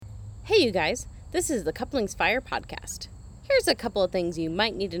Hey, you guys, this is the Couplings Fire podcast. Here's a couple of things you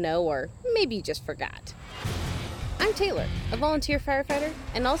might need to know, or maybe you just forgot. I'm Taylor, a volunteer firefighter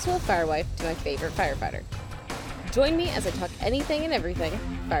and also a firewife to my favorite firefighter. Join me as I talk anything and everything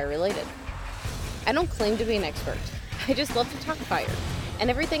fire related. I don't claim to be an expert, I just love to talk fire, and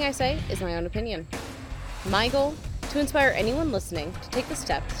everything I say is my own opinion. My goal? To inspire anyone listening to take the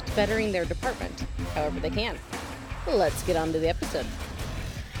steps to bettering their department, however they can. Let's get on to the episode.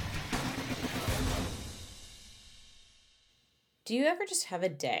 Do you ever just have a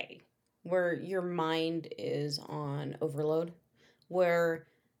day where your mind is on overload, where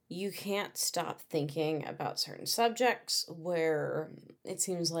you can't stop thinking about certain subjects, where it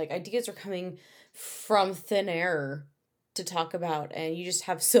seems like ideas are coming from thin air to talk about, and you just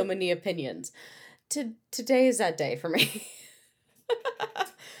have so many opinions? Today is that day for me.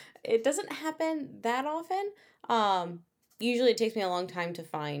 It doesn't happen that often. Usually it takes me a long time to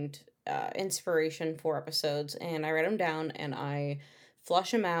find inspiration for episodes, and I write them down and I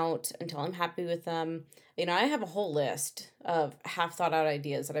flush them out until I'm happy with them. I have a whole list of half thought out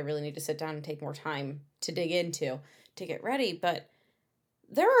ideas that I really need to sit down and take more time to dig into to get ready. But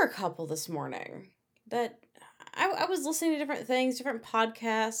there were a couple this morning that I was listening to different things, different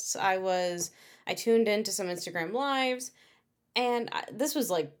podcasts. I tuned into some Instagram lives, and this was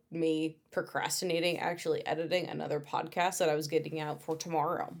like me procrastinating actually editing another podcast that I was getting out for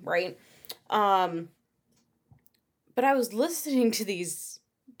tomorrow, right? But I was listening to these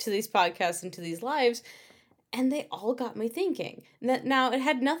podcasts and to these lives, and they all got me thinking. Now, it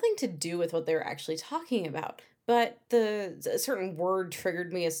had nothing to do with what they were actually talking about, but a certain word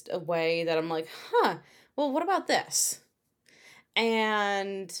triggered me a way that I'm like, well, what about this?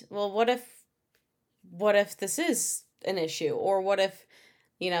 And, well, what if this is an issue? Or what if,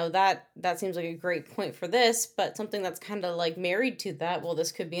 that seems like a great point for this, but something that's kind of like married to that, well,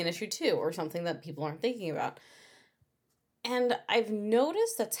 this could be an issue too, or something that people aren't thinking about. And I've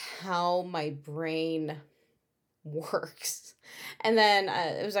noticed that's how my brain works. And then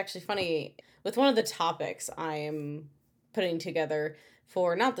it was actually funny with one of the topics I'm putting together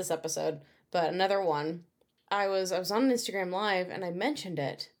for not this episode, but another one. I was on Instagram Live and I mentioned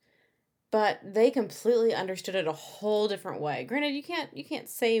it, but they completely understood it a whole different way. Granted, you can't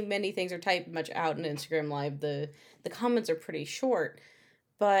say many things or type much out in Instagram Live. The comments are pretty short,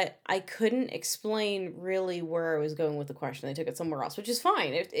 but I couldn't explain really where I was going with the question. They took it somewhere else, which is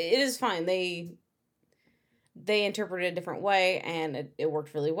fine. It is fine. They interpreted it a different way, and it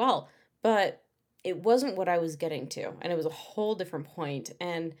worked really well. But it wasn't what I was getting to, and it was a whole different point.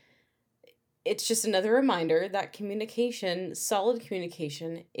 And it's just another reminder that solid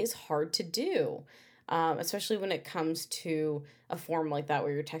communication, is hard to do, especially when it comes to a form like that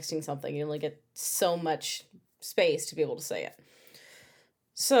where you're texting something. You only get so much space to be able to say it.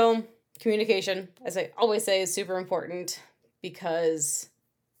 So communication, as I always say, is super important, because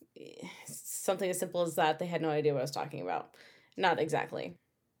something as simple as that, they had no idea what I was talking about. Not exactly.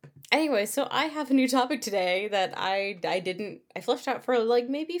 Anyway, so I have a new topic today that I fleshed out for like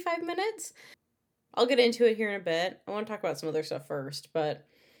maybe 5 minutes. I'll get into it here in a bit. I want to talk about some other stuff first, but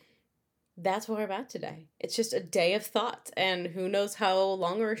that's where I'm at today. It's just a day of thoughts, and who knows how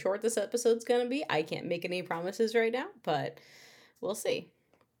long or short this episode's gonna be. I can't make any promises right now, but we'll see.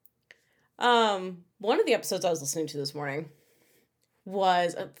 One of the episodes I was listening to this morning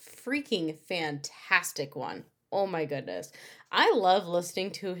was a freaking fantastic one. Oh my goodness. I love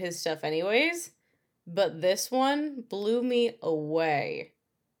listening to his stuff anyways, but this one blew me away.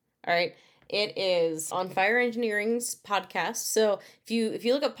 All right. It is on Fire Engineering's podcast. So if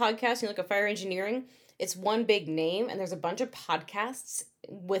you look up podcasts and you look at Fire Engineering, it's one big name, and there's a bunch of podcasts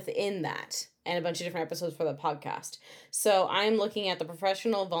within that, and a bunch of different episodes for the podcast. So I'm looking at the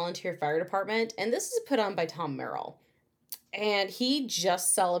Professional Volunteer Fire Department, and this is put on by Tom Merrill. And he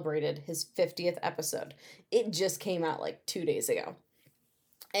just celebrated his 50th episode. It just came out like 2 days ago.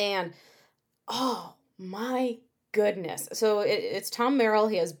 And oh my goodness. So it's Tom Merrill.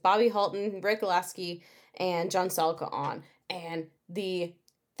 He has Bobby Halton, Rick Lasky, and John Salka on. And the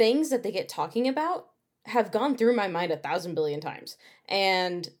things that they get talking about have gone through my mind 1,000 billion times.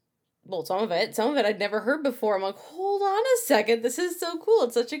 And well, some of it I'd never heard before. I'm like, hold on a second. This is so cool.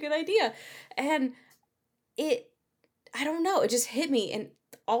 It's such a good idea. And I don't know, it just hit me in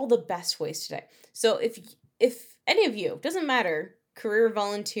all the best ways today. So if any of you, doesn't matter, career,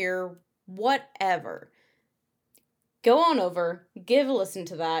 volunteer, whatever, go on over, give a listen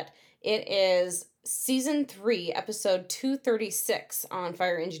to that. It is season 3, episode 236 on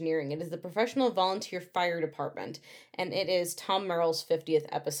Fire Engineering. It is the Professional Volunteer Fire Department, and it is Tom Merrill's 50th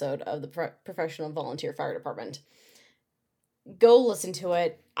episode of the Professional Volunteer Fire Department. go listen to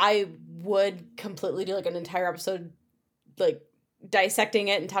it. I would completely do like an entire episode, like dissecting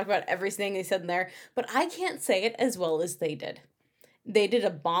it and talk about everything they said in there, but I can't say it as well as they did. They did a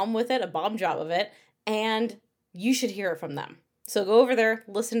bomb job of it, and you should hear it from them. So go over there,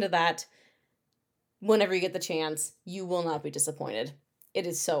 listen to that whenever you get the chance. You will not be disappointed. It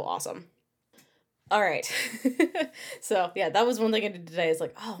is so awesome. All right. So, yeah, that was one thing I did today. Is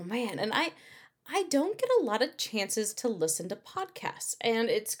like, oh man, and I don't get a lot of chances to listen to podcasts, and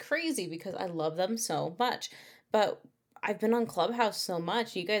it's crazy because I love them so much. But I've been on Clubhouse so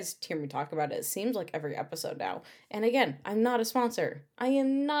much. You guys hear me talk about it. It seems like every episode now. And again, I'm not a sponsor. I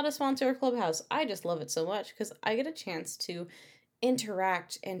am not a sponsor of Clubhouse. I just love it so much because I get a chance to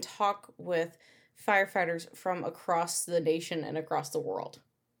interact and talk with firefighters from across the nation and across the world.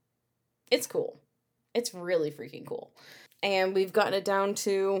 It's cool. It's really freaking cool. And we've gotten it down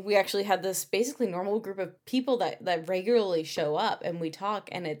to, we actually had this basically normal group of people that regularly show up and we talk,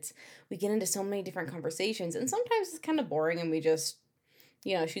 and we get into so many different conversations, and sometimes it's kind of boring and we just,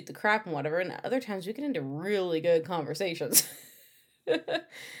 shoot the crap and whatever, and other times we get into really good conversations.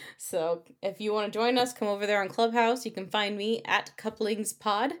 So if you want to join us, come over there on Clubhouse. You can find me at Couplings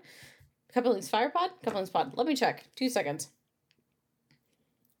Pod. Couplings Fire Pod? Couplings Pod. Let me check. 2 seconds.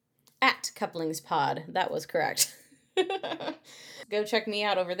 At Couplings Pod. That was correct. Go check me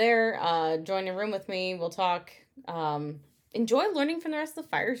out over there. Join a room with me. We'll talk. Enjoy learning from the rest of the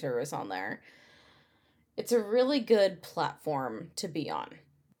fire service on there. It's a really good platform to be on.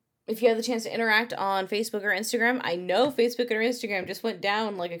 If you have the chance to interact on Facebook or Instagram, I know Facebook or Instagram just went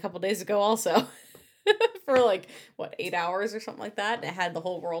down like a couple days ago also. For 8 hours or something like that. It had the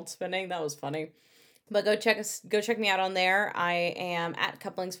whole world spinning. That was funny. But go check me out on there. I am at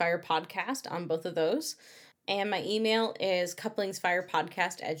Couplings Fire Podcast on both of those. And my email is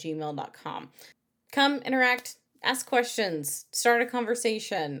couplingsfirepodcast@gmail.com. Come interact, ask questions, start a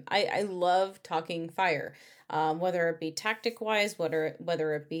conversation. I love talking fire. Whether it be tactic wise, whether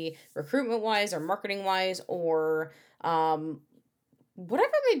it be recruitment wise or marketing wise, or whatever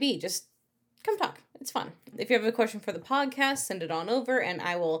it may be, just come talk. It's fun. If you have a question for the podcast, send it on over and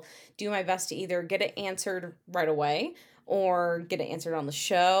I will do my best to either get it answered right away or get it answered on the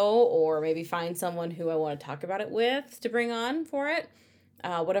show, or maybe find someone who I want to talk about it with to bring on for it.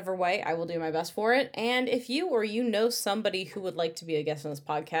 Whatever way, I will do my best for it. And if you know somebody who would like to be a guest on this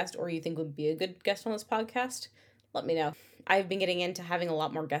podcast, or you think would be a good guest on this podcast, let me know. I've been getting into having a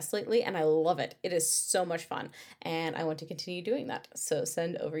lot more guests lately, and I love it. It is so much fun, and I want to continue doing that. So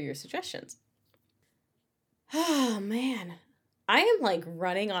send over your suggestions. Oh, man. I am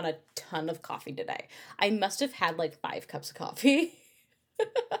running on a ton of coffee today. I must have had 5 cups of coffee.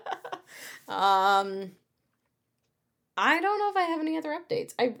 I don't know if I have any other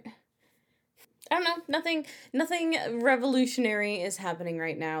updates. I don't know. Nothing revolutionary is happening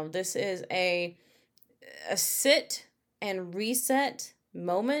right now. This is a sit and reset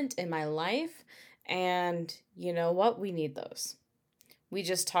moment in my life, and you know what? We need those. We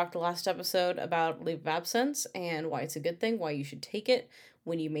just talked last episode about leave of absence and why it's a good thing, why you should take it,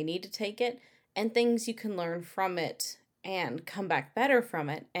 when you may need to take it, and things you can learn from it and come back better from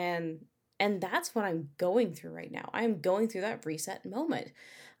it. And that's what I'm going through right now. I'm going through that reset moment.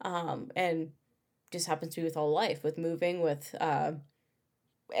 And just happens to be with all life, with moving, with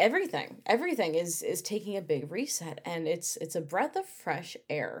everything. Everything is taking a big reset, and it's a breath of fresh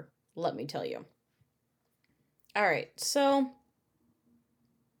air, let me tell you. All right, so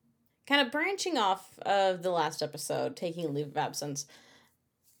kind of branching off of the last episode, taking a leave of absence,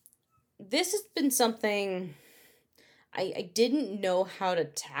 this has been something I didn't know how to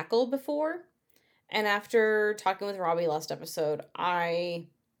tackle before. And after talking with Robbie last episode, I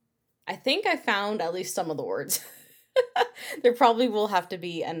think I found at least some of the words. There probably will have to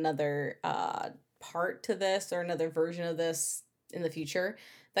be another part to this, or another version of this in the future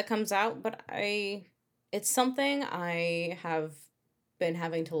that comes out, but it's something I have been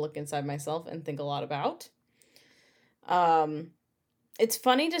having to look inside myself and think a lot about. It's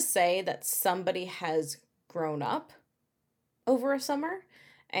funny to say that somebody has grown up over a summer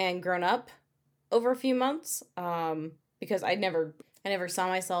and grown up over a few months, because I never saw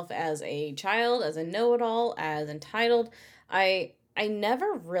myself as a child, as a know-it-all, as entitled. I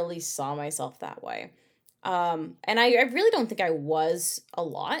never really saw myself that way. And I really don't think I was a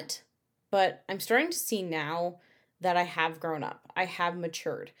lot, but I'm starting to see now that I have grown up. I have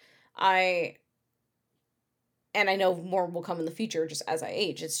matured. And I know more will come in the future just as I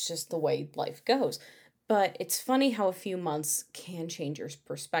age. It's just the way life goes. But it's funny how a few months can change your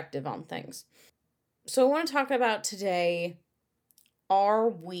perspective on things. So I want to talk about today, are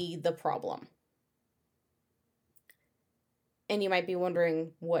we the problem? And you might be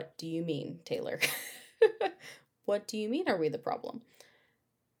wondering, what do you mean, Taylor? What do you mean, are we the problem?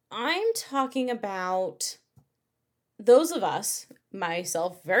 I'm talking about those of us,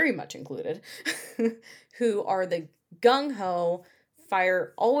 myself very much included, who are the gung-ho,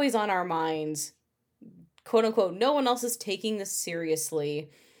 fire always on our minds, quote unquote, no one else is taking this seriously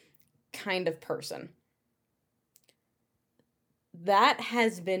kind of person. That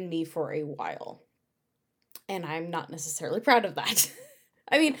has been me for a while. And I'm not necessarily proud of that.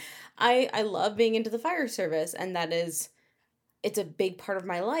 I mean, I love being into the fire service, and it's a big part of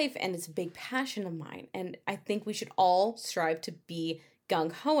my life, and it's a big passion of mine. And I think we should all strive to be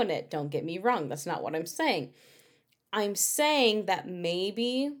gung-ho in it. Don't get me wrong. That's not what I'm saying. I'm saying that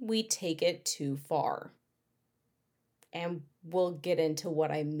maybe we take it too far. And we'll get into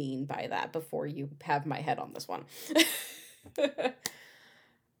what I mean by that before you have my head on this one.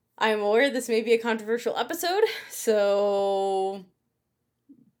 I'm aware this may be a controversial episode, so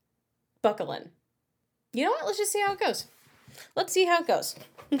buckle in. You know what? Let's just see how it goes. Let's see how it goes.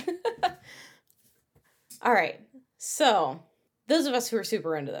 All right. So, those of us who are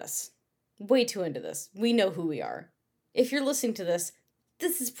super into this, way too into this, we know who we are. If you're listening to this,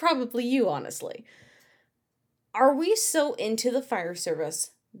 this is probably you, honestly. Are we so into the fire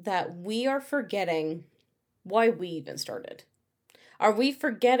service that we are forgetting why we even started? Are we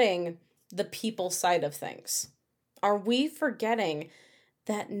forgetting the people side of things? Are we forgetting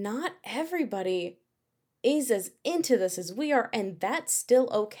that not everybody is as into this as we are, and that's still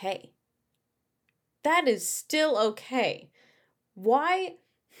okay? That is still okay. Why?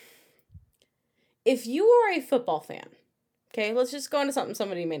 If you are a football fan, okay, let's just go into something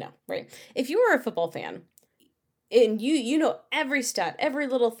somebody may know, right? If you are a football fan, and you know every stat, every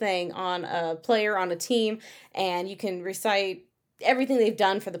little thing on a player, on a team, and you can recite everything they've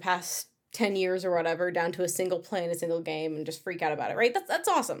done for the past 10 years or whatever, down to a single play in a single game, and just freak out about it, right? That's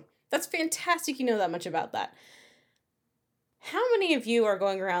awesome. That's fantastic you know that much about that. How many of you are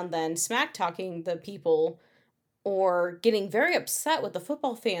going around then smack talking the people or getting very upset with the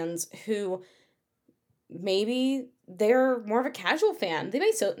football fans who maybe they're more of a casual fan? They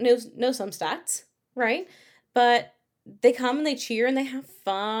may know some stats, right? But they come and they cheer and they have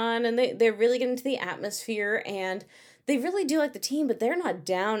fun and they really get into the atmosphere and they really do like the team, but they're not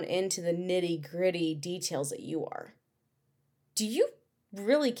down into the nitty-gritty details that you are. Do you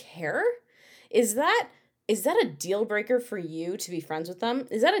really care? Is that a deal breaker for you to be friends with them?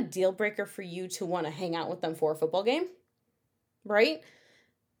 Is that a deal breaker for you to want to hang out with them for a football game? Right?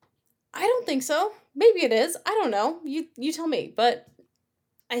 I don't think so. Maybe it is. I don't know. You tell me. But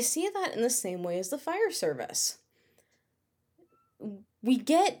I see that in the same way as the fire service. We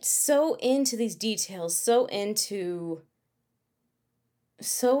get so into these details, so into the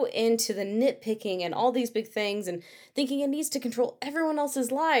nitpicking and all these big things and thinking it needs to control everyone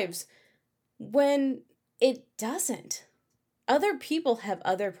else's lives when it doesn't. Other people have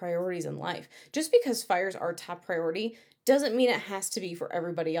other priorities in life. Just because fire's our top priority doesn't mean it has to be for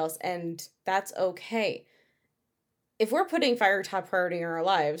everybody else, and that's okay. If we're putting fire top priority in our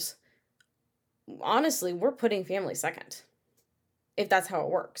lives, honestly, we're putting family second. If that's how it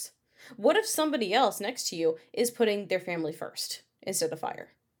works. What if somebody else next to you is putting their family first instead of fire?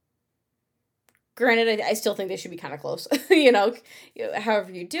 Granted, I still think they should be kind of close.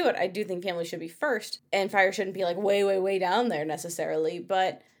 However you do it, I do think family should be first. And fire shouldn't be like way, way, way down there necessarily.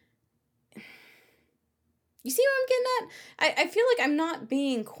 But you see what I'm getting at? I feel like I'm not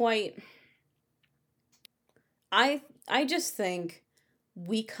being quite... I just think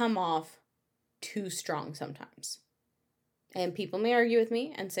we come off too strong sometimes. And people may argue with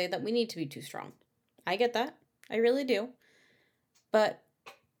me and say that we need to be too strong. I get that. I really do. But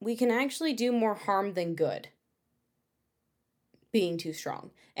we can actually do more harm than good being too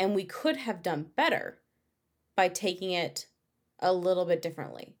strong. And we could have done better by taking it a little bit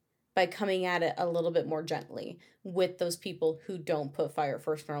differently, by coming at it a little bit more gently with those people who don't put fire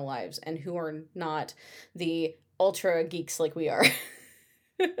first in our lives and who are not the ultra geeks like we are.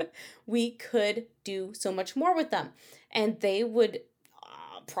 We could do so much more with them. And they would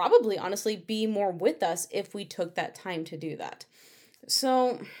probably, honestly, be more with us if we took that time to do that.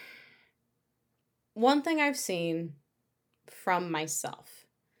 So, one thing I've seen from myself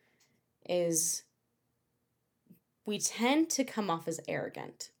is we tend to come off as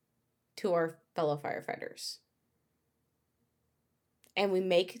arrogant to our fellow firefighters. And we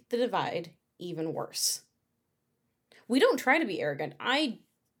make the divide even worse. We don't try to be arrogant. I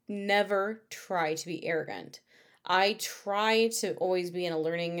never try to be arrogant. I try to always be in a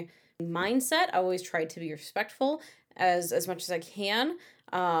learning mindset. I always try to be respectful as much as I can.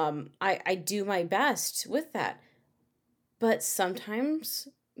 I do my best with that. But sometimes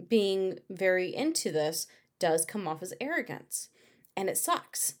being very into this does come off as arrogance. And it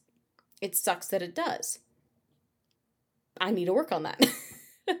sucks. It sucks that it does. I need to work on that.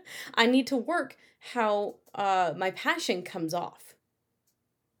 I need to work how my passion comes off.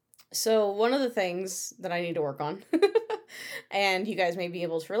 So one of the things that I need to work on, and you guys may be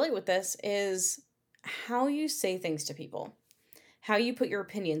able to relate with this, is how you say things to people, how you put your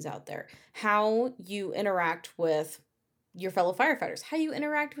opinions out there, how you interact with your fellow firefighters, how you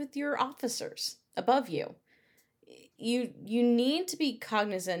interact with your officers above you. You need to be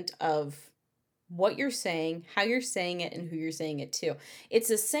cognizant of what you're saying, how you're saying it, and who you're saying it to. It's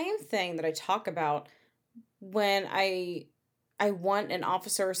the same thing that I talk about when I want an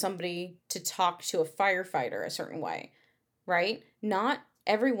officer or somebody to talk to a firefighter a certain way, right? Not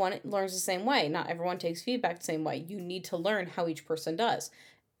everyone learns the same way. Not everyone takes feedback the same way. You need to learn how each person does.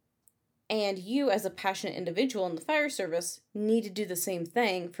 And you, as a passionate individual in the fire service, need to do the same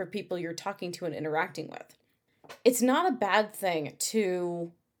thing for people you're talking to and interacting with. It's not a bad thing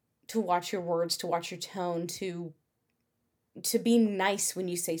to watch your words, to watch your tone, to be nice when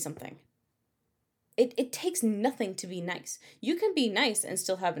you say something. It takes nothing to be nice. You can be nice and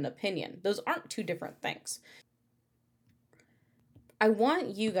still have an opinion. Those aren't two different things. I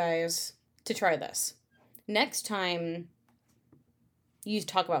want you guys to try this. Next time you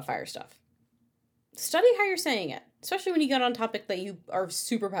talk about fire stuff, study how you're saying it, especially when you get on a topic that you are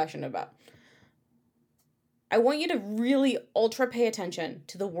super passionate about. I want you to really ultra pay attention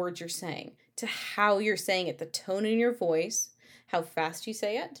to the words you're saying, to how you're saying it, the tone in your voice, how fast you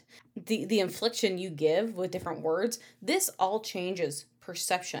say it, the inflection you give with different words. This all changes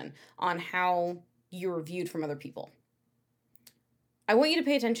perception on how you're viewed from other people. I want you to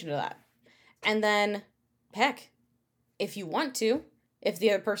pay attention to that. And then, heck, if you want to, if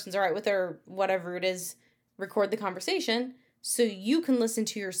the other person's all right with their whatever it is, record the conversation so you can listen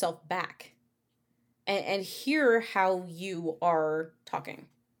to yourself back and hear how you are talking.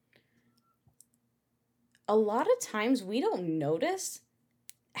 A lot of times we don't notice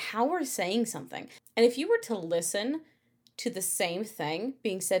how we're saying something. And if you were to listen to the same thing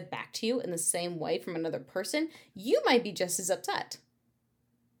being said back to you in the same way from another person, you might be just as upset.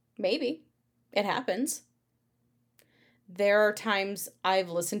 Maybe. It happens. There are times I've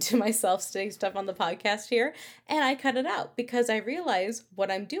listened to myself say stuff on the podcast here and I cut it out because I realize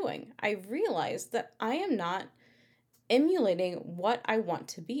what I'm doing. I realize that I am not emulating what I want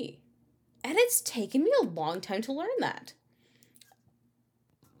to be. And it's taken me a long time to learn that.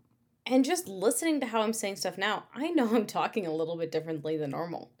 And just listening to how I'm saying stuff now, I know I'm talking a little bit differently than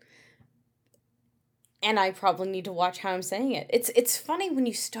normal. And I probably need to watch how I'm saying it. It's funny when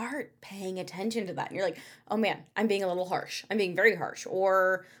you start paying attention to that. And you're like, oh man, I'm being a little harsh. I'm being very harsh.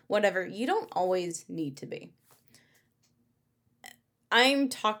 Or whatever. You don't always need to be. I'm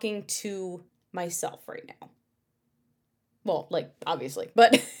talking to myself right now. Well, obviously.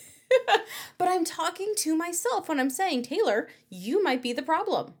 But but I'm talking to myself when I'm saying, Taylor, you might be the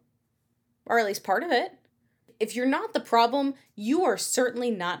problem. Or at least part of it. If you're not the problem, you are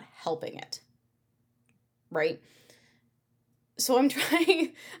certainly not helping it. Right? So I'm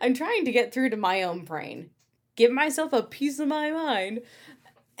trying to get through to my own brain, give myself a piece of my mind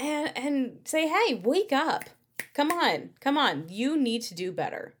and say, hey, wake up. Come on. You need to do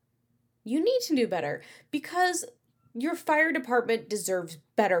better. You need to do better because your fire department deserves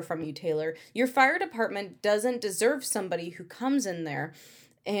better from you, Taylor. Your fire department doesn't deserve somebody who comes in there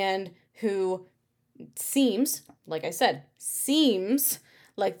and who seems, like I said,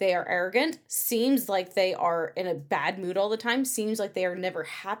 like they are arrogant, seems like they are in a bad mood all the time, seems like they are never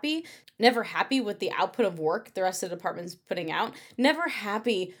happy with the output of work the rest of the department's putting out, never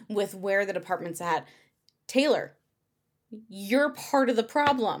happy with where the department's at. Taylor, you're part of the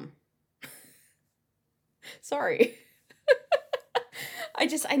problem. Sorry.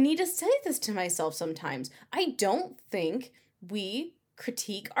 I need to say this to myself sometimes. I don't think we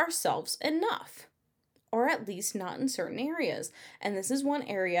critique ourselves enough. Or at least not in certain areas. And this is one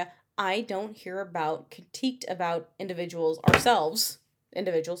area I don't hear about, critiqued about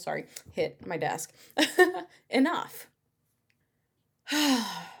hit my desk, enough.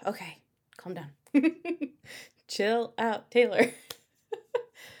 Okay, calm down. Chill out, Taylor.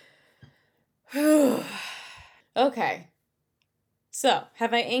 Okay, so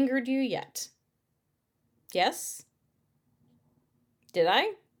have I angered you yet? Yes? Did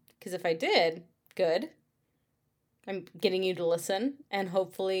I? Because if I did, good. I'm getting you to listen, and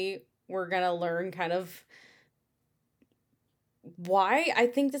hopefully we're going to learn kind of why I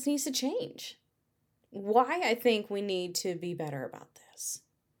think this needs to change. Why I think we need to be better about this.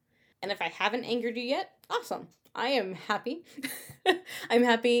 And if I haven't angered you yet, awesome. I am happy. I'm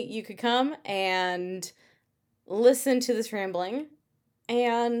happy you could come and listen to this rambling,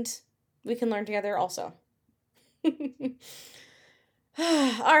 and we can learn together also.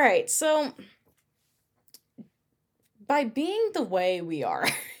 All right, so by being the way we are,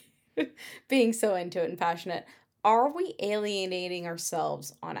 being so into it and passionate, are we alienating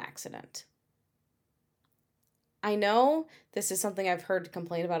ourselves on accident? I know this is something I've heard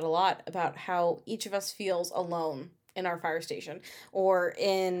complained about a lot, about how each of us feels alone in our fire station or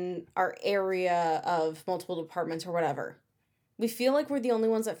in our area of multiple departments or whatever. We feel like we're the only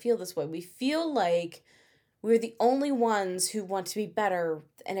ones that feel this way. We feel like we're the only ones who want to be better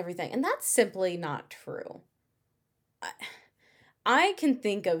and everything. And that's simply not true. I can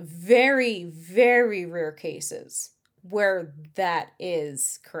think of very, very rare cases where that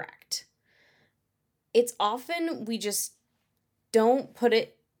is correct. It's often we just don't put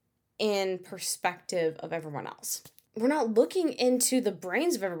it in perspective of everyone else. We're not looking into the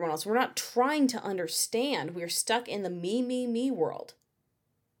brains of everyone else. We're not trying to understand. We're stuck in the me world.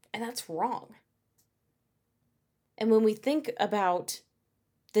 And that's wrong. And when we think about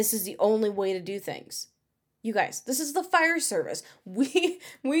this is the only way to do things, you guys, this is the fire service. We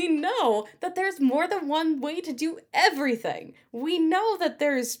know that there's more than one way to do everything. We know that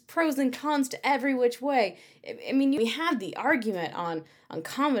there's pros and cons to every which way. I mean, we have the argument on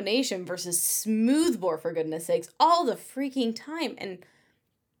combination versus smoothbore, for goodness sakes, all the freaking time. And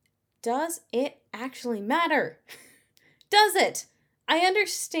does it actually matter? Does it? I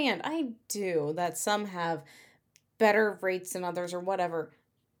understand. I do that some have better rates than others or whatever.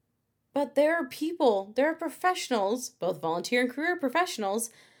 But there are professionals, both volunteer and career professionals,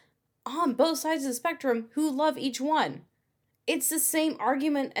 on both sides of the spectrum who love each one. It's the same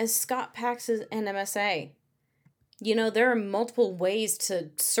argument as Scott Pax and MSA. You know, there are multiple ways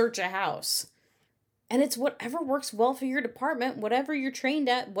to search a house. And it's whatever works well for your department, whatever you're trained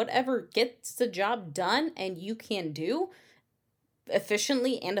at, whatever gets the job done and you can do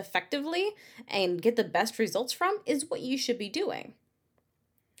efficiently and effectively and get the best results from is what you should be doing.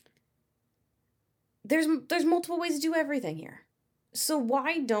 There's multiple ways to do everything here. So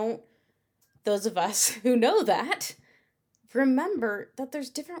why don't those of us who know that remember that there's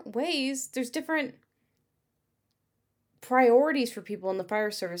different ways, there's different priorities for people in the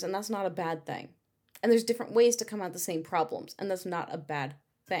fire service, and that's not a bad thing. And there's different ways to come at the same problems, and that's not a bad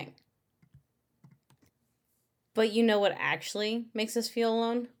thing. But you know what actually makes us feel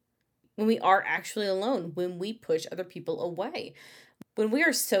alone? When we are actually alone, when we push other people away. When we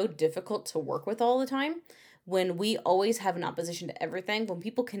are so difficult to work with all the time, when we always have an opposition to everything, when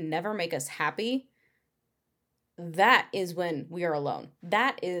people can never make us happy, that is when we are alone.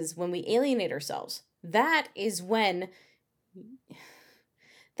 That is when we alienate ourselves. That's when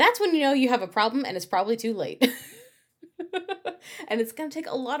you know you have a problem and it's probably too late. And it's going to take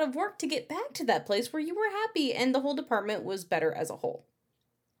a lot of work to get back to that place where you were happy and the whole department was better as a whole.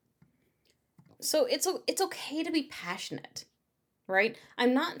 So it's okay to be passionate. Right?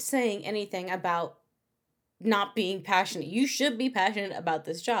 I'm not saying anything about not being passionate. You should be passionate about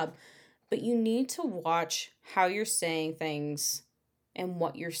this job, but you need to watch how you're saying things and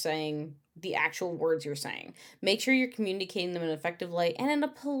what you're saying, the actual words you're saying. Make sure you're communicating them in an effective way and in a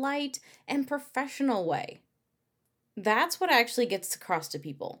polite and professional way. That's what actually gets across to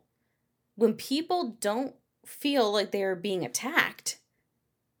people. When people don't feel like they're being attacked,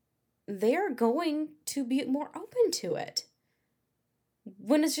 they're going to be more open to it.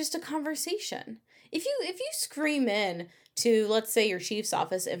 When it's just a conversation. If you scream in to, let's say, your chief's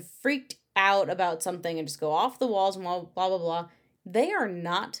office and freaked out about something and just go off the walls and blah, blah, blah, they are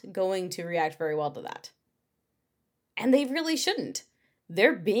not going to react very well to that. And they really shouldn't.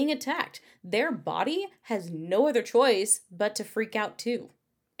 They're being attacked. Their body has no other choice but to freak out too.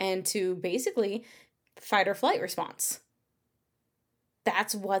 And to basically fight or flight response.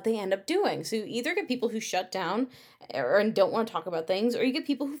 That's what they end up doing. So you either get people who shut down and don't want to talk about things, or you get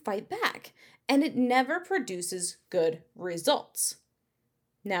people who fight back. And it never produces good results.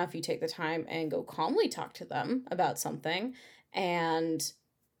 Now, if you take the time and go calmly talk to them about something and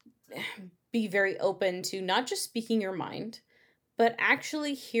be very open to not just speaking your mind, but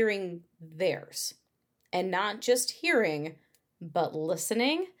actually hearing theirs. And not just hearing, but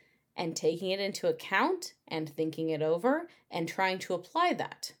listening and taking it into account and thinking it over and trying to apply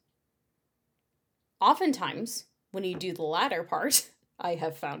that. Oftentimes, when you do the latter part, I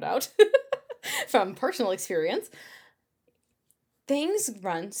have found out from personal experience, things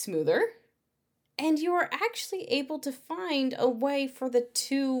run smoother and you are actually able to find a way for the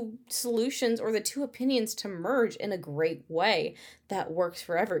two solutions or the two opinions to merge in a great way that works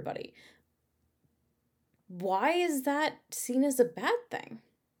for everybody. why is that seen as a bad thing?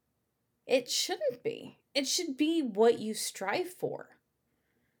 It shouldn't be. It should be what you strive for.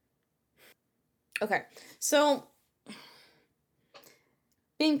 Okay, so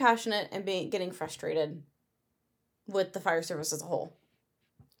being passionate and getting frustrated with the fire service as a whole.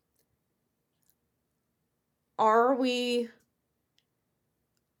 Are we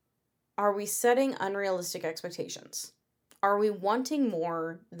setting unrealistic expectations? Are we wanting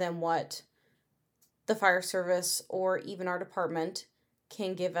more than what the fire service or even our department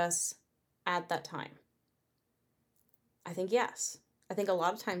can give us at that time? I think yes. I think a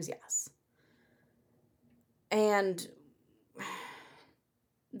lot of times yes. And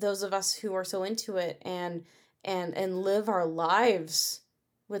those of us who are so into it and live our lives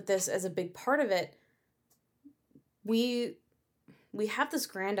with this as a big part of it, we have this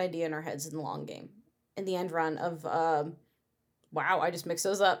grand idea in our heads in the long game, in the end run of wow, I just mixed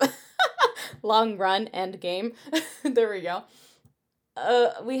those up. Long run, end game. There we go.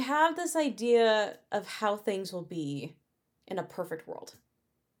 We have this idea of how things will be in a perfect world.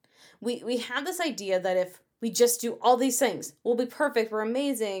 We have this idea that if we just do all these things, we'll be perfect, we're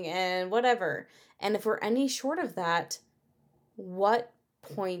amazing, and whatever. And if we're any short of that, what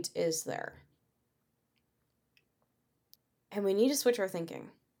point is there? And we need to switch our thinking.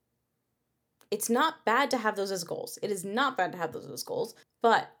 It's not bad to have those as goals. It is not bad to have those as goals,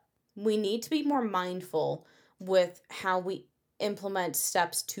 but we need to be more mindful with how we implement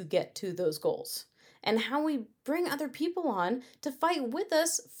steps to get to those goals and how we bring other people on to fight with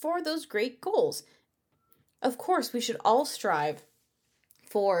us for those great goals. Of course, we should all strive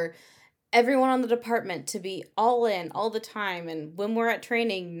for everyone on the department to be all in all the time. And when we're at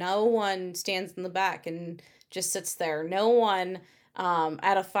training, no one stands in the back and just sits there. No one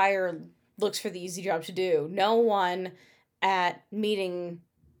at a fire looks for the easy job to do. No one at meeting,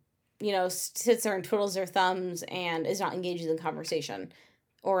 sits there and twiddles their thumbs and is not engaged in the conversation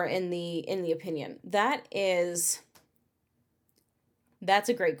or in the opinion. That's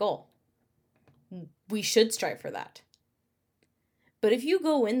a great goal. We should strive for that. But if you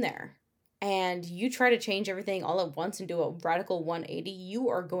go in there and you try to change everything all at once and do a radical 180, you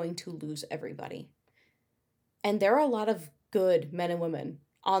are going to lose everybody. And there are a lot of good men and women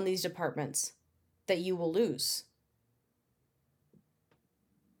on these departments that you will lose.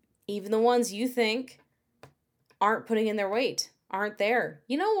 Even the ones you think aren't putting in their weight, aren't there.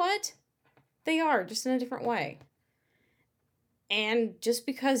 You know what? They are, just in a different way. And just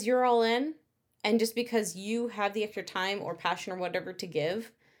because you're all in, and just because you have the extra time or passion or whatever to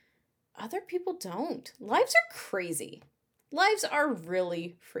give, other people don't. Lives are crazy. Lives are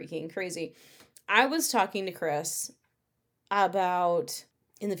really freaking crazy. I was talking to Chris about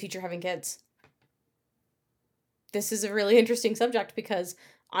in the future having kids. This is a really interesting subject because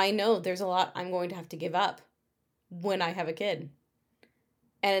I know there's a lot I'm going to have to give up when I have a kid.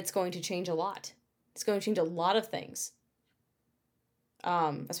 And it's going to change a lot. It's going to change a lot of things.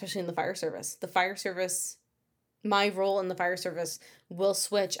 Especially in the fire service. The fire service, my role in the fire service will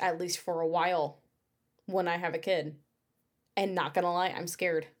switch at least for a while when I have a kid. And not gonna lie, I'm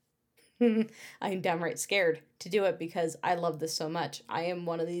scared. I'm downright scared to do it because I love this so much. I am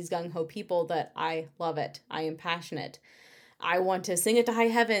one of these gung-ho people that I love it. I am passionate. I want to sing it to high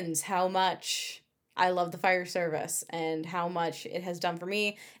heavens how much I love the fire service and how much it has done for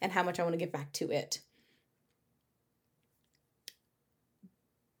me and how much I want to give back to it.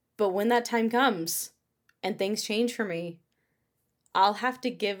 But when that time comes and things change for me, I'll have to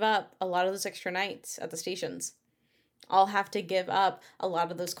give up a lot of those extra nights at the stations. I'll have to give up a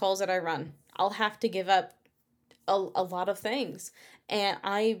lot of those calls that I run. I'll have to give up a lot of things. And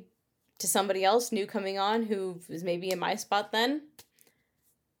to somebody else new coming on who is maybe in my spot then,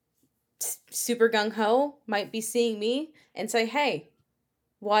 super gung-ho, might be seeing me and say, hey,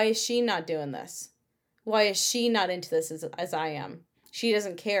 why is she not doing this? Why is she not into this as I am? She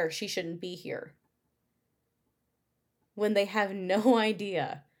doesn't care. She shouldn't be here. When they have no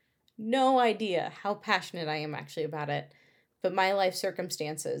idea how passionate I am actually about it. But my life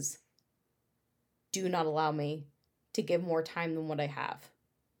circumstances do not allow me to give more time than what I have.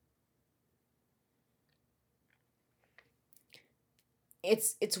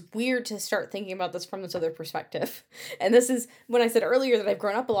 It's weird to start thinking about this from this other perspective. And this is, when I said earlier that I've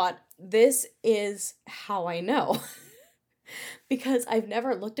grown up a lot, this is how I know. Because I've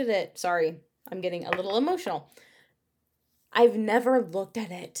never looked at it. Sorry, I'm getting a little emotional. I've never looked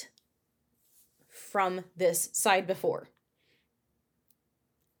at it from this side before.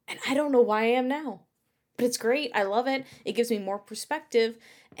 And I don't know why I am now. But it's great. I love it. It gives me more perspective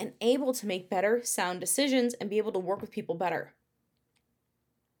and able to make better sound decisions and be able to work with people better.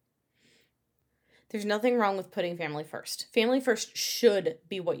 There's nothing wrong with putting family first. Family first should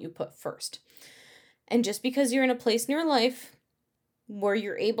be what you put first. And just because you're in a place in your life where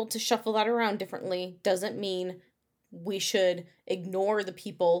you're able to shuffle that around differently doesn't mean we should ignore the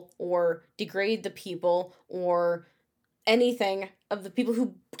people or degrade the people or anything of the people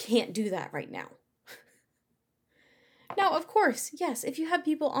who can't do that right now. Now, of course, yes, if you have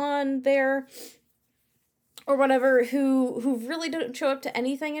people on there or whatever who really don't show up to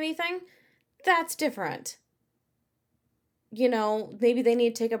anything, that's different. You know, maybe they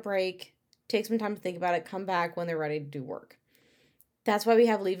need to take a break, take some time to think about it, come back when they're ready to do work. That's why we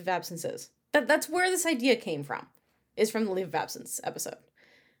have leave of absences. That's where this idea came from, is from the leave of absence episode.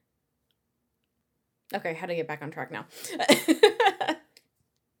 Okay, how to get back on track now.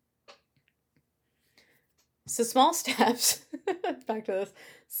 So small steps, back to this,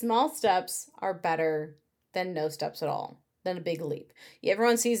 small steps are better than no steps at all, than a big leap.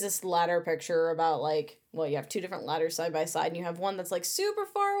 Everyone sees this ladder picture about like, well, you have two different ladders side by side and you have one that's like super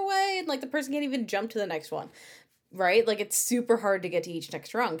far away and like the person can't even jump to the next one, right? Like it's super hard to get to each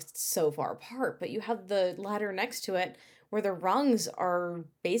next rung because it's so far apart, but you have the ladder next to it where the rungs are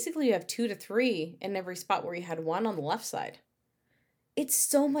basically you have 2 to 3 in every spot where you had one on the left side. It's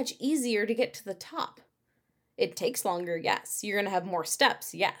so much easier to get to the top. It takes longer, yes. You're going to have more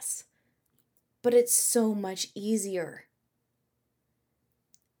steps, yes. But it's so much easier.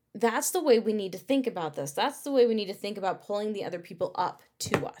 That's the way we need to think about this. That's the way we need to think about pulling the other people up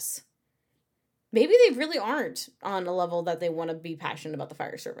to us. Maybe they really aren't on a level that they want to be passionate about the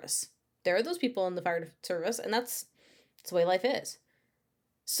fire service. There are those people in the fire service, and that's the way life is.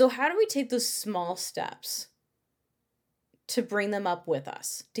 So how do we take those small steps to bring them up with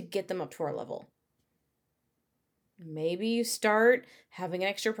us, to get them up to our level? Maybe you start having an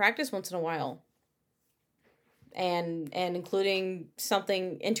extra practice once in a while. And including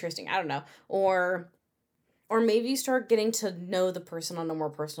something interesting, I don't know. Or maybe you start getting to know the person on a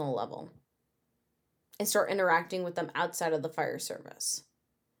more personal level. And start interacting with them outside of the fire service.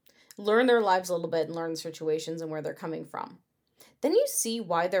 Learn their lives a little bit and learn the situations and where they're coming from. Then you see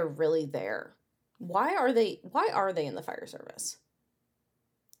why they're really there. Why are they in the fire service?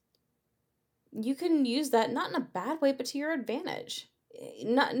 You can use that not in a bad way, but to your advantage.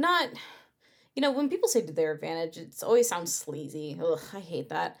 Not you know, when people say to their advantage, it always sounds sleazy. Ugh, I hate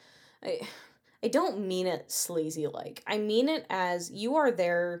that. I don't mean it sleazy like. I mean it as you are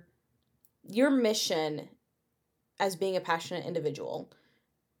there, your mission as being a passionate individual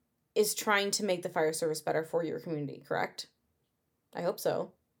is trying to make the fire service better for your community, correct? I hope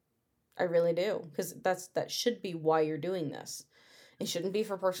so. I really do, because that should be why you're doing this. It shouldn't be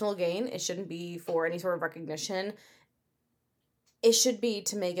for personal gain. It shouldn't be for any sort of recognition. It should be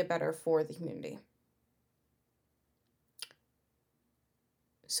to make it better for the community.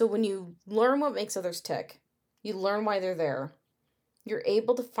 So when you learn what makes others tick, you learn why they're there, you're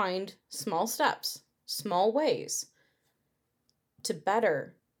able to find small steps, small ways to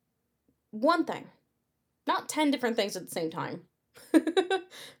better one thing. Not 10 different things at the same time.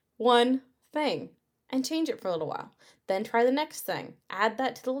 One thing. And change it for a little while. Then try the next thing. Add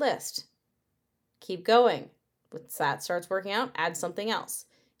that to the list. Keep going. Once that starts working out, add something else.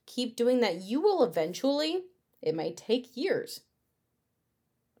 Keep doing that. You will eventually, it may take years,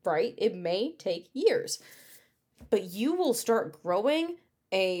 right? It may take years. But you will start growing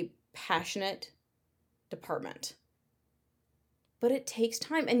a passionate department. But it takes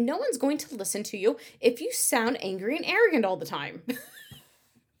time. And no one's going to listen to you if you sound angry and arrogant all the time.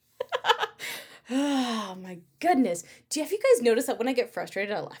 Oh my goodness. Have you guys noticed that when I get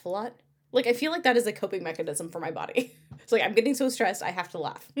frustrated, I laugh a lot? Like, I feel like that is a coping mechanism for my body. It's like, I'm getting so stressed, I have to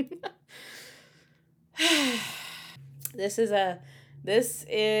laugh. This is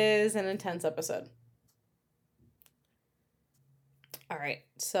an intense episode. All right,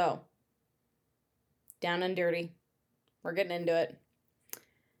 so down and dirty. We're getting into it.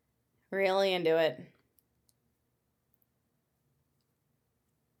 Really into it.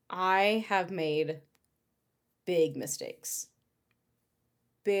 I have made big mistakes.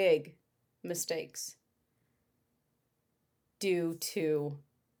 Big mistakes. Due to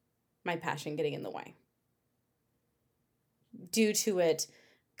my passion getting in the way. Due to it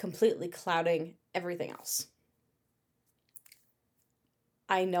completely clouding everything else.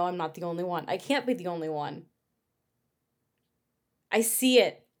 I know I'm not the only one. I can't be the only one. I see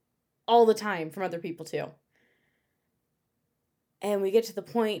it all the time from other people too. And we get to the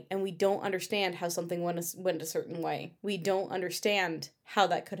point and we don't understand how something went a certain way. We don't understand how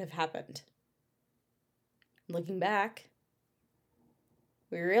that could have happened. Looking back,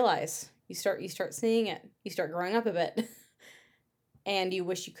 we realize you start seeing it. You start growing up a bit. And you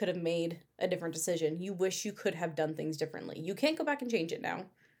wish you could have made a different decision. You wish you could have done things differently. You can't go back and change it now.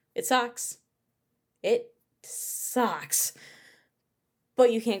 It sucks. It sucks.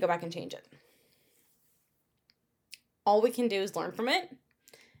 But you can't go back and change it. All we can do is learn from it.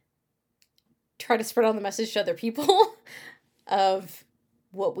 Try to spread on the message to other people of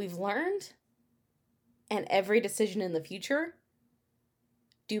what we've learned. And every decision in the future,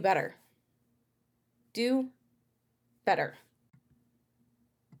 do better. Do better.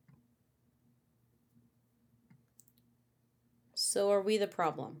 So are we the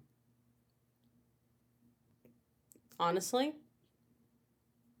problem? Honestly,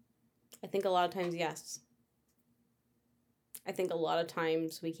 I think a lot of times, yes. I think a lot of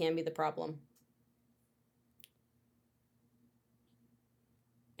times we can be the problem.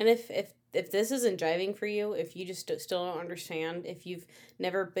 And if this isn't driving for you, if you just still don't understand, if you've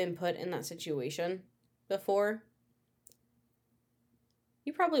never been put in that situation before,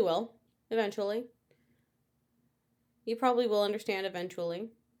 you probably will eventually. You probably will understand eventually.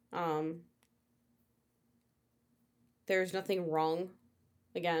 There's nothing wrong.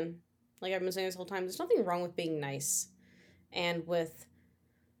 Again, like I've been saying this whole time, there's nothing wrong with being nice. And with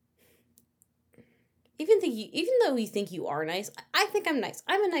even though you think you are nice, I think I'm nice.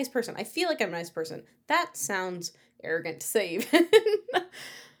 I'm a nice person. I feel like I'm a nice person. That sounds arrogant to say even.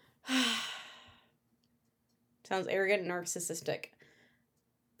 Sounds arrogant and narcissistic.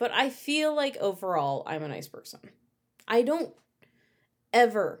 But I feel like overall I'm a nice person. I don't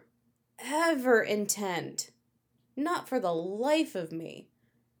ever intend, not for the life of me,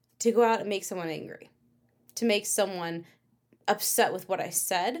 to go out and make someone angry. To make someone upset with what I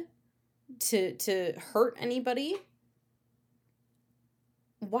said. To hurt anybody.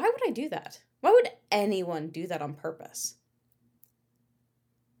 Why would I do that? Why would anyone do that on purpose?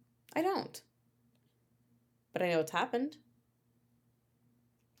 I don't. But I know it's happened.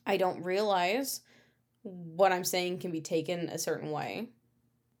 I don't realize what I'm saying can be taken a certain way.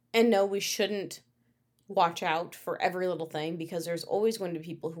 And no, we shouldn't watch out for every little thing because there's always going to be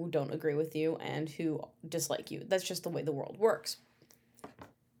people who don't agree with you and who dislike you. That's just the way the world works.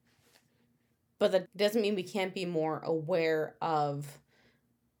 But that doesn't mean we can't be more aware of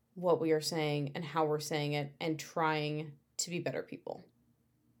what we are saying and how we're saying it and trying to be better people.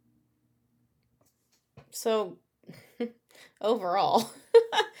 So, overall,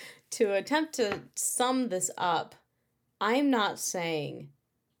 to attempt to sum this up, I'm not saying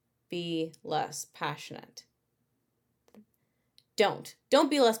be less passionate. Don't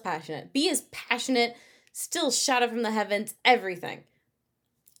be less passionate. Be as passionate, still shout it from the heavens, everything.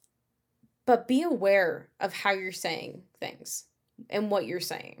 But be aware of how you're saying things and what you're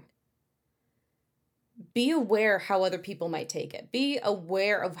saying. Be aware how other people might take it. Be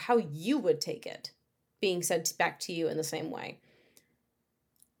aware of how you would take it being said back to you in the same way.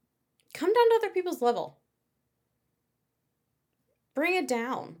 Come down to other people's level. Bring it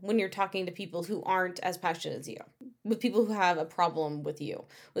down when you're talking to people who aren't as passionate as you, with people who have a problem with you,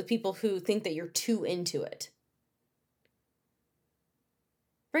 with people who think that you're too into it.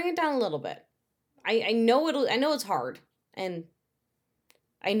 Bring it down a little bit. I know it's hard, and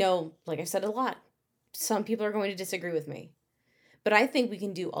I know, like I said a lot, some people are going to disagree with me. But I think we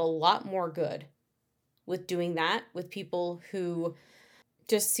can do a lot more good with doing that with people who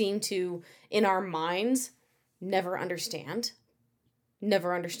just seem to, in our minds, never understand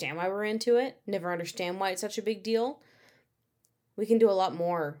why we're into it, never understand why it's such a big deal. We can do a lot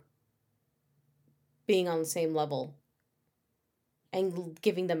more being on the same level and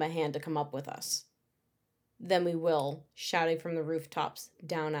giving them a hand to come up with us than we will shouting from the rooftops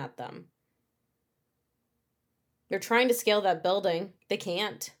down at them. They're trying to scale that building. They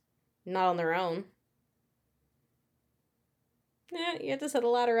can't. Not on their own. You have to set a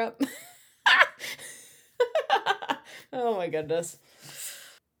ladder up. Oh my goodness.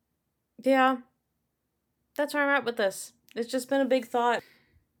 Yeah. That's where I'm at with this. It's just been a big thought.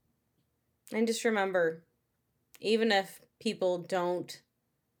 And just remember, even if people don't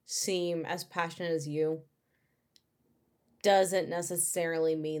seem as passionate as you, doesn't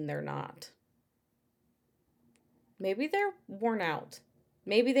necessarily mean they're not. Maybe they're worn out.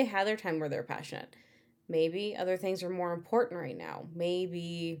 Maybe they had their time where they're passionate. Maybe other things are more important right now.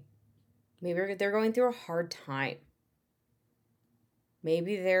 Maybe they're going through a hard time.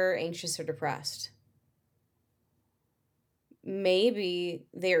 Maybe they're anxious or depressed. Maybe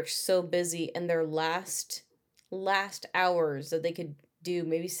they're so in their last hours that they could do,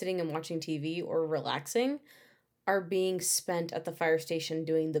 maybe sitting and watching TV or relaxing, are being spent at the fire station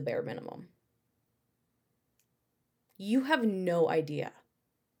doing the bare minimum. You have no idea.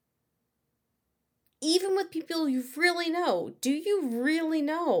 Even with people you really know, do you really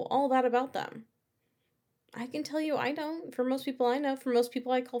know all that about them? I can tell you I don't. For most people I know, for most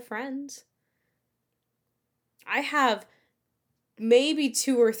people I call friends. I have maybe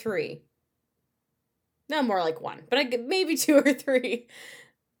 2 or 3. No, more like 1, but I get maybe 2 or 3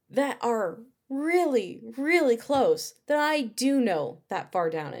 that are really, really close that I do know that far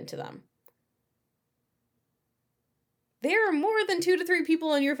down into them. There are more than 2 to 3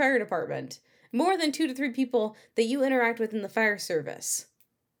 people in your fire department. More than 2 to 3 people that you interact with in the fire service.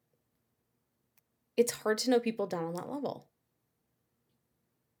 It's hard to know people down on that level.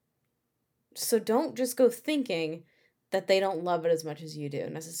 So don't just go thinking that they don't love it as much as you do,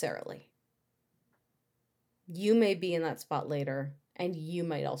 necessarily. You may be in that spot later, and you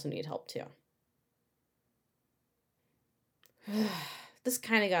might also need help too. This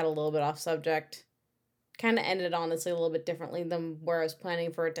kind of got a little bit off subject. Kind of ended, honestly, a little bit differently than where I was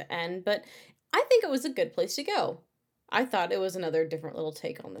planning for it to end, but I think it was a good place to go. I thought it was another different little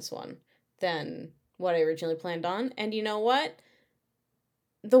take on this one than what I originally planned on, and you know what?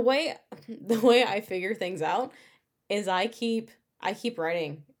 The way I figure things out is I keep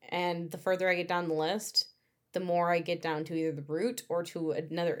writing, and the further I get down the list, the more I get down to either the root or to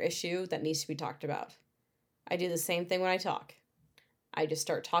another issue that needs to be talked about. I do the same thing when I talk. I just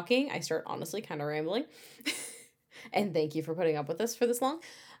start talking. I start honestly kind of rambling. And thank you for putting up with this for this long.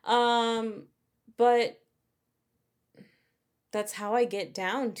 But that's how I get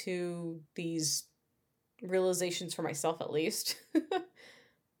down to these realizations for myself, at least,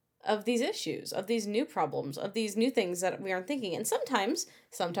 of these issues, of these new problems, of these new things that we aren't thinking. And sometimes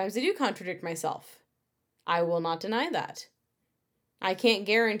I do contradict myself. I will not deny that. I can't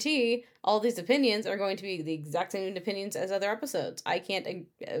guarantee all these opinions are going to be the exact same opinions as other episodes. I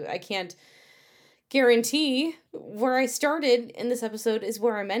can't guarantee where I started in this episode is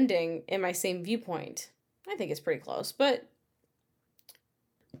where I'm ending in my same viewpoint. I think it's pretty close, but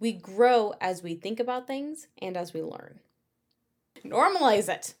we grow as we think about things and as we learn. Normalize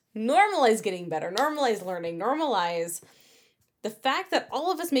it. Normalize getting better. Normalize learning. Normalize the fact that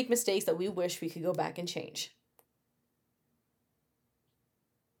all of us make mistakes that we wish we could go back and change.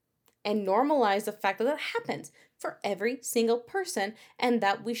 And normalize the fact that that happens for every single person and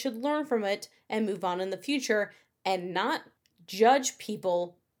that we should learn from it and move on in the future and not judge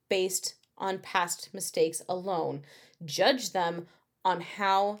people based on past mistakes alone. Judge them on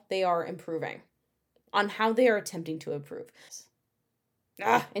how they are improving, on how they are attempting to improve.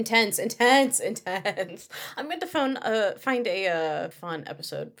 Intense. I'm going to find a fun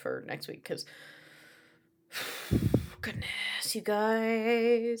episode for next week because, goodness, you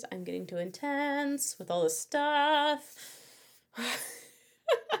guys, I'm getting too intense with all this stuff.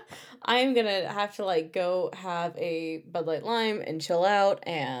 I'm going to have to go have a Bud Light Lime and chill out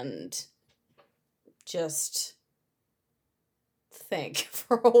and just think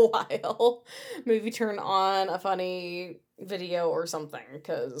for a while. Maybe turn on a funny video or something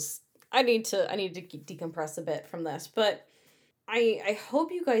because I need to decompress a bit from this. But I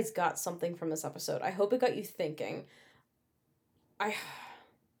hope you guys got something from this episode. I hope it got you thinking. I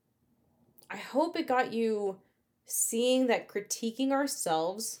hope it got you seeing that critiquing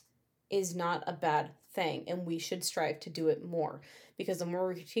ourselves is not a bad thing and we should strive to do it more because the more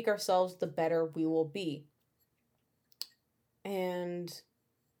we critique ourselves, the better we will be. And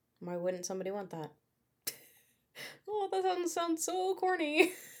why wouldn't somebody want that? Oh, that sounds so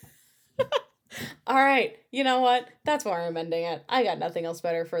corny. All right, you know what? That's where I'm ending it. I got nothing else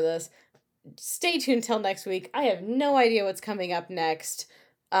better for this. Stay tuned till next week. I have no idea what's coming up next.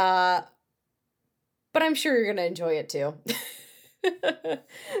 But I'm sure you're going to enjoy it too.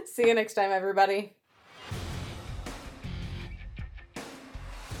 See you next time, everybody.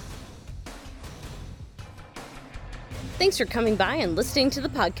 Thanks for coming by and listening to the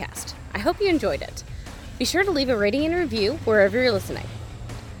podcast. I hope you enjoyed it. Be sure to leave a rating and review wherever you're listening.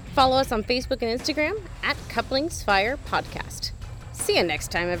 Follow us on Facebook and Instagram @CouplingsFire Podcast. See you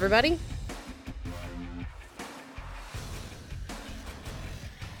next time, everybody.